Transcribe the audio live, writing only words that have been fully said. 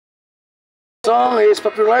Song is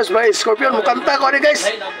popularized by Scorpion. Mukanta ko guys,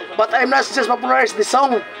 but I'm not just popularized this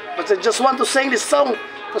song, but I just want to sing this song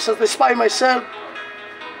to satisfy myself.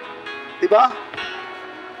 Diba?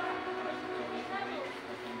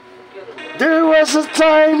 There was a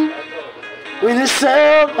time when we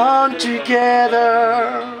sailed on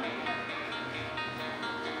together.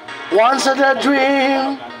 Once had a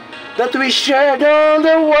dream that we shared on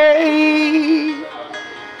the way.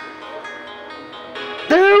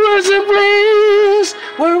 There was a place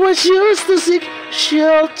where we used to seek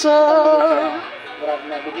shelter.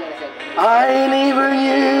 I never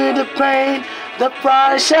knew the pain, the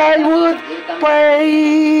price I would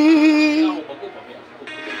pay.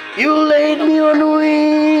 You laid me on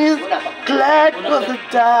with clack of the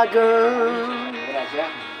dagger,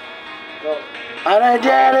 and I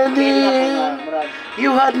didn't think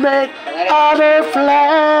you had made other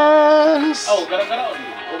plans.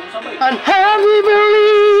 And have we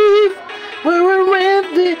believed we were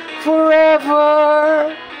with thee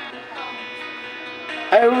forever?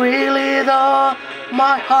 I really thought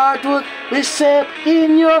my heart would be safe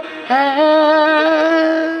in your hands.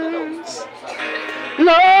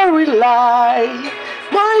 Lorelei,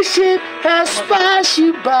 my ship has passed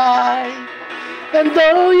you by, and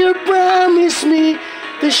though you promised me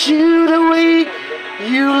to shoot away,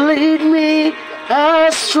 you lead me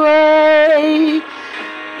astray.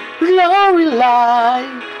 Lorelei,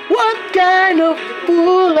 what kind of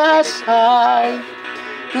fool was I?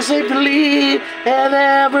 'Cause I believe in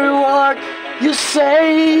every word you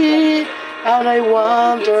say, and I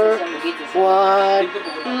wonder why,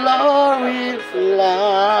 Lorelei.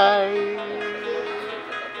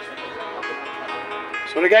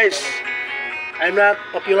 Sorry guys, I'm not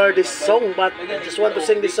popular this song, but I just want to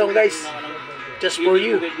sing this song guys, just for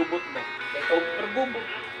you.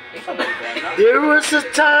 There was a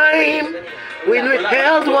time when we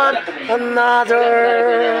held one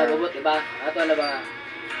another,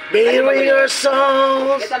 bearing our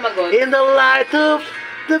souls in the light of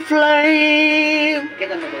the flame.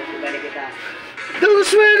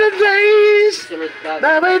 Those were the days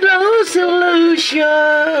that made those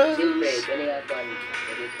illusions.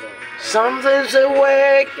 Sometimes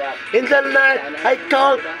awake in the night, I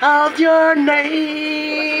call out your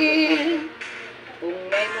name.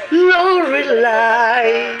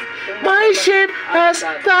 Lorelei, my ship has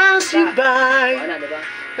passed you by,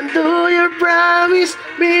 and though you promised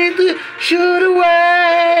me to shoot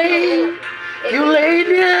away, you laid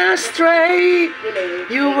me astray.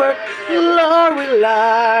 You were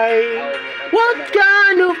Lorelei. What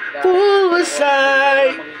kind of fool was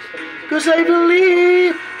I? 'Cause I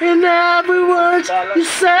believe in every word you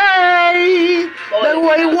say. Now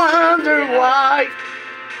I wonder why,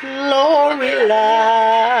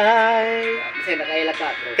 Lorelei.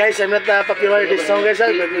 Guys, I'm not popular this song guys, but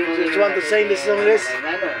I just want to sing this song guys.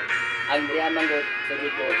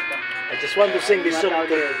 I just want to sing this song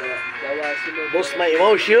to boost my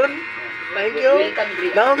emotion. Thank you.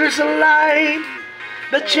 Now there's a light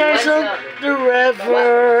that shines on the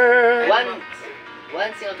river,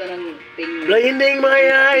 blinding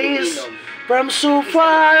my eyes from so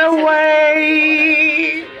far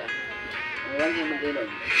away.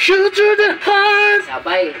 Shoot through the heart,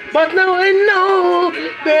 but now I know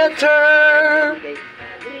better.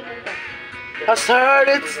 As hard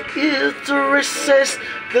it is to resist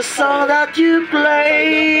the song that you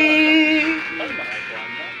play.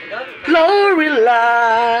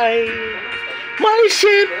 Lorelei, my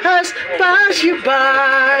ship has passed you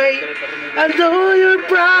by, and though you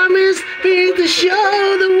promised me to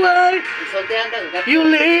show the way, you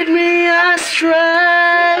lead me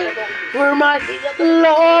astray. Were my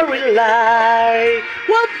Lorelei,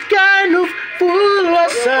 what kind of fool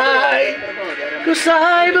was I? 'Cause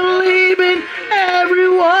I believe in every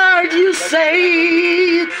word you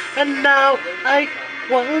say, and now I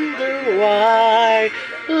wonder why,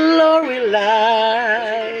 Lorelei.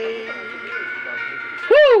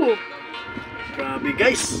 Woo! Grabe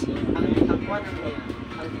guys.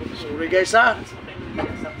 Sorry guys ha.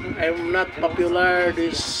 I'm not popular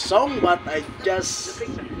this song, but I just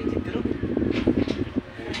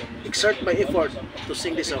exert my effort to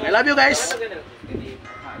sing this song. I love you guys.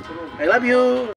 I love you.